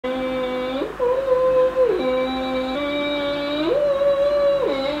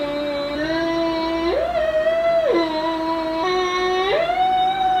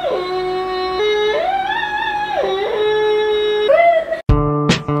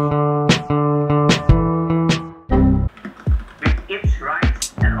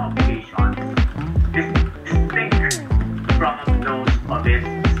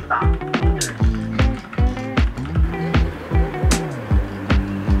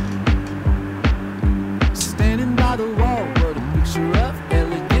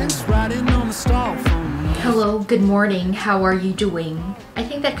Hello, good morning. How are you doing? I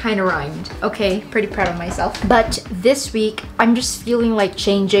think that kind of rhymed. Okay, pretty proud of myself. But this week, I'm just feeling like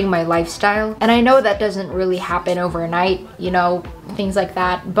changing my lifestyle. And I know that doesn't really happen overnight, you know, things like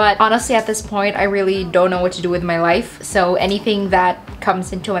that. But honestly, at this point, I really don't know what to do with my life. So anything that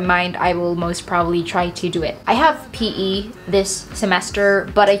comes into my mind, I will most probably try to do it. I have PE this semester,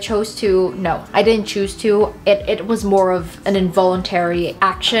 but I chose to, no, I didn't choose to. It was more of an involuntary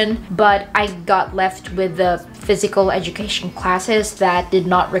action, but I got left with the physical education classes that did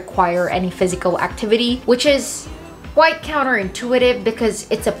not require any physical activity, which is quite counterintuitive because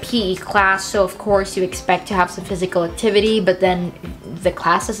it's a PE class, so of course you expect to have some physical activity, but then the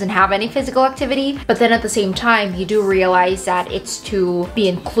class doesn't have any physical activity. But then at the same time, you do realize that it's to be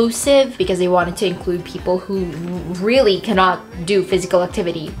inclusive because they wanted to include people who really cannot do physical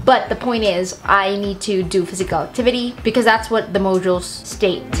activity. But the point is, I need to do physical activity because that's what the modules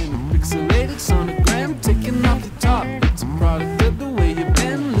state. Taking off the top, it's a product of the way you've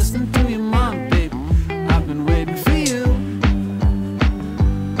been. Listen to your mom, babe. I've been waiting for you.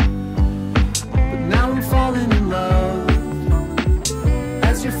 But now I'm falling in love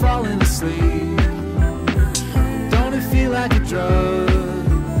as you're falling asleep. Don't it feel like a drug?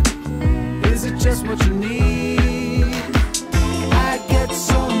 Is it just what you need? I get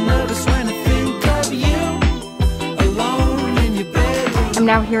so nervous when I think of you alone in your bed. I'm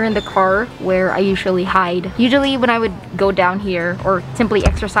now here in the car where I usually hide. Usually when I would go down here or simply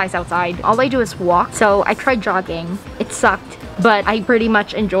exercise outside, all I do is walk. So I tried jogging. It sucked, but I pretty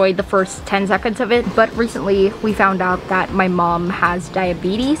much enjoyed the first 10 seconds of it. But recently we found out that my mom has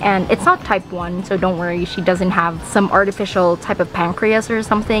diabetes and it's not type 1, so don't worry, she doesn't have some artificial type of pancreas or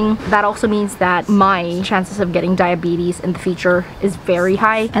something. That also means that my chances of getting diabetes in the future is very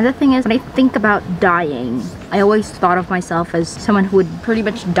high. And the thing is, when I think about dying, I always thought of myself as someone who would pretty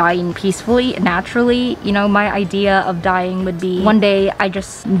much die peacefully, naturally. You know, my idea of dying would be one day I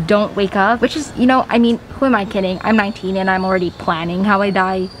just don't wake up, which is, you know, I mean, who am I kidding? I'm 19 and I'm already planning how I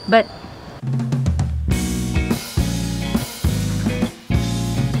die, but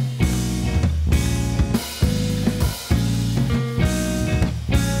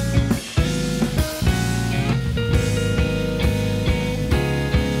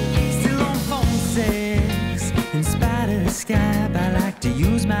scab, I like to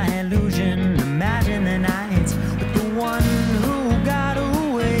use my illusion. Imagine the nights with the one who got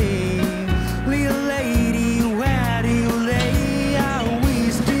away. Little lady, where do you lay? Are we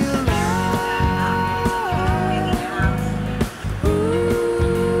still alive?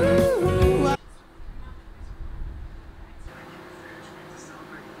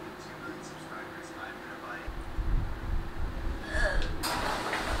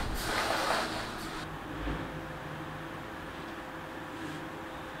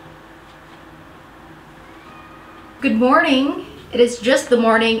 good morning. It is just the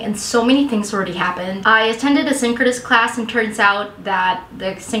morning and so many things already happened. I attended a synchronous class and turns out that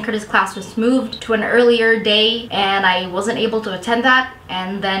the synchronous class was moved to an earlier day and I wasn't able to attend that.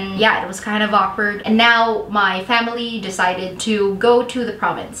 And then, yeah, it was kind of awkward. And now my family decided to go to the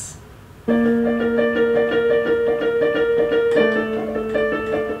province.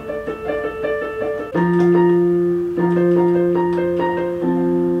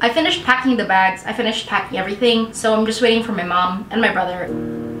 I finished packing the bags, I finished packing everything, so I'm just waiting for my mom and my brother.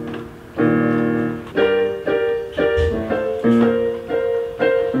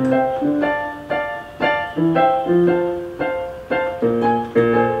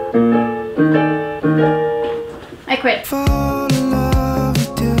 I quit.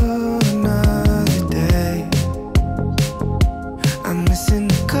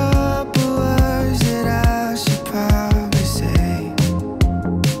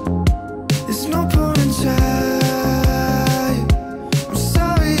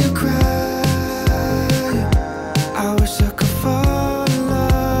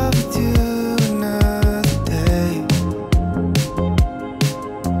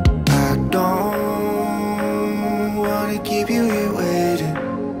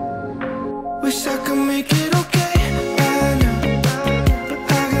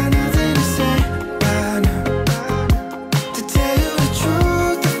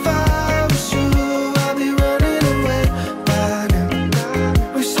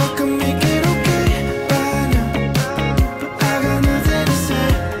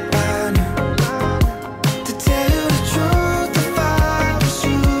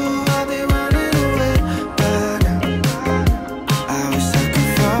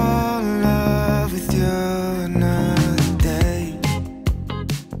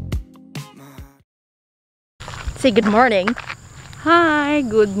 Say good morning. Hi,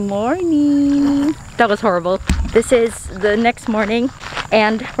 good morning. That was horrible. This is the next morning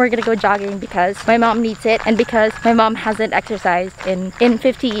and we're gonna go jogging because my mom needs it and because my mom hasn't exercised in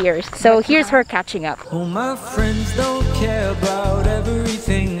 50 years. So here's her catching up. Oh, my friends don't care about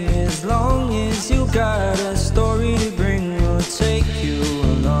everything as long as you got a story to bring. We'll take you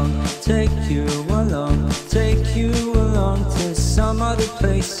along, take you along, take you along to some other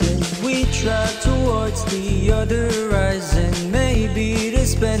places. We drive towards the other horizon, maybe to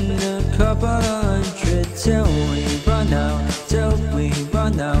spend a couple hundred till we run out, till we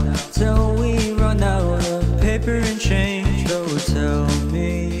run out, till we run out of paper and change. So tell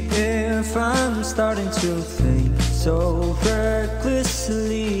me if I'm starting to think so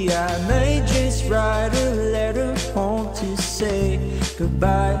recklessly, I may just write a letter home to say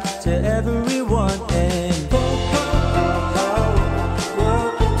goodbye to everyone and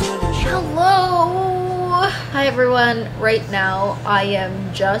Hello! Hi everyone. Right now I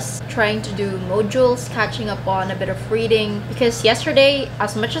am just trying to do modules, catching up on a bit of reading because yesterday,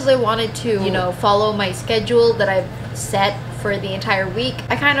 as much as I wanted to, you know, follow my schedule that I've set for the entire week,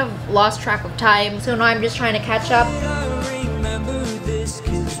 I kind of lost track of time. So now I'm just trying to catch up. I remember this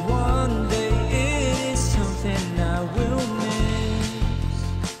 'cause one day it is something I will miss.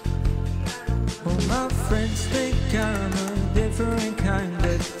 Well, my friends think I'm a different kind,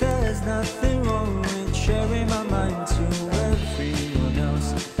 but there's nothing wrong with sharing my mind to everyone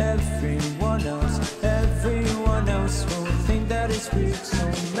else. Everyone else, everyone else will think that it's weird. So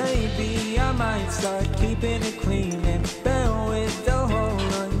maybe I might start keeping it clean and bear with the whole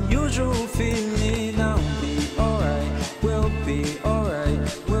unusual feeling. I'll be alright, we'll be alright,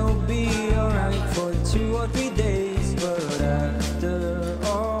 we'll be alright for 2 or 3 days. But after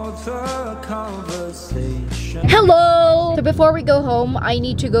all the conversation. Hello! So before we go home, I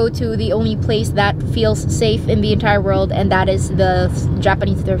need to go to the only place that feels safe in the entire world, and that is the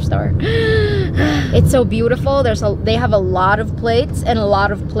Japanese thrift store. It's so beautiful. They have a lot of plates and a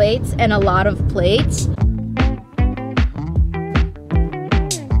lot of plates and a lot of plates.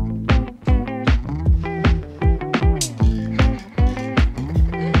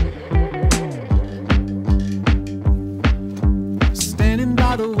 Standing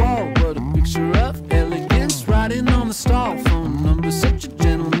by the wall, what a picture of elegance. Writing on the stall, phone number, such a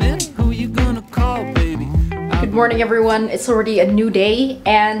gentleman. Who you gonna call, baby? Good morning everyone, it's already a new day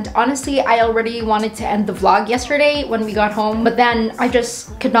and honestly I already wanted to end the vlog yesterday when we got home, but then I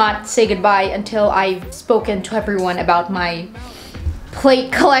just could not say goodbye until I've spoken to everyone about my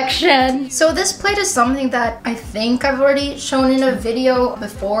plate collection. So this plate is something that I think I've already shown in a video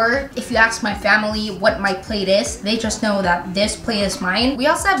before. If you ask my family what my plate is, they just know that this plate is mine. We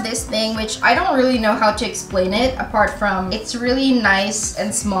also have this thing which I don't really know how to explain it apart from it's really nice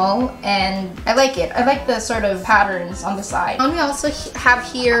and small and I like it. I like the sort of patterns on the side. And we also have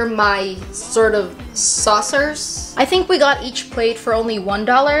here my sort of saucers. I think we got each plate for only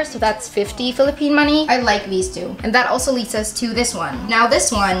 $1, so that's 50 Philippine money. I like these two. And that also leads us to this one. Now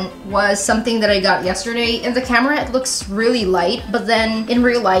this one was something that I got yesterday. In the camera it looks really light, but then in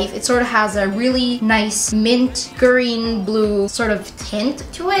real life it sort of has a really nice mint green blue sort of tint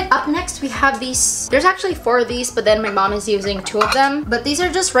to it. Up next we have these. There's actually 4 of these, but then my mom is using 2 of them. But these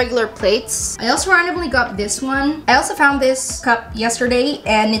are just regular plates. I also randomly got this one. I also found this cup yesterday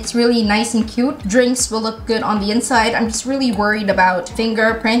and it's really nice and cute. Drinks will look good on the inside. I'm just really worried about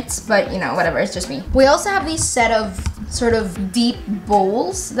fingerprints, but you know, whatever, it's just me. We also have these set of sort of deep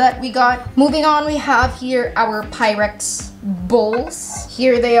bowls that we got. Moving on, we have here our Pyrex bowls.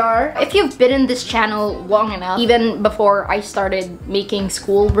 Here they are. If you've been in this channel long enough, even before I started making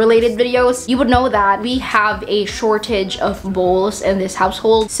school related videos, you would know that we have a shortage of bowls in this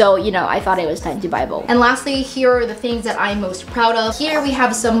household. So, you know, I thought it was time to buy a bowl. And lastly, here are the things that I'm most proud of. Here we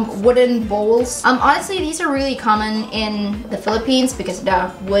have some wooden bowls. Honestly, these are really common in the Philippines because duh,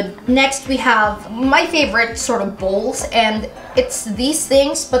 wood. Next, we have my favorite sort of bowls, and it's these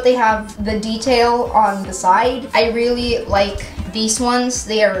things, but they have the detail on the side. I really like these ones.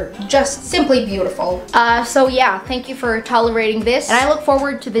 They are just simply beautiful. So yeah, thank you for tolerating this. And I look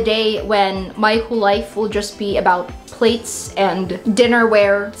forward to the day when my whole life will just be about plates and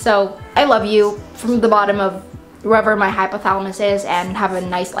dinnerware. So I love you from the bottom of wherever my hypothalamus is and have a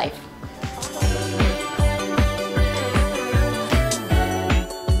nice life.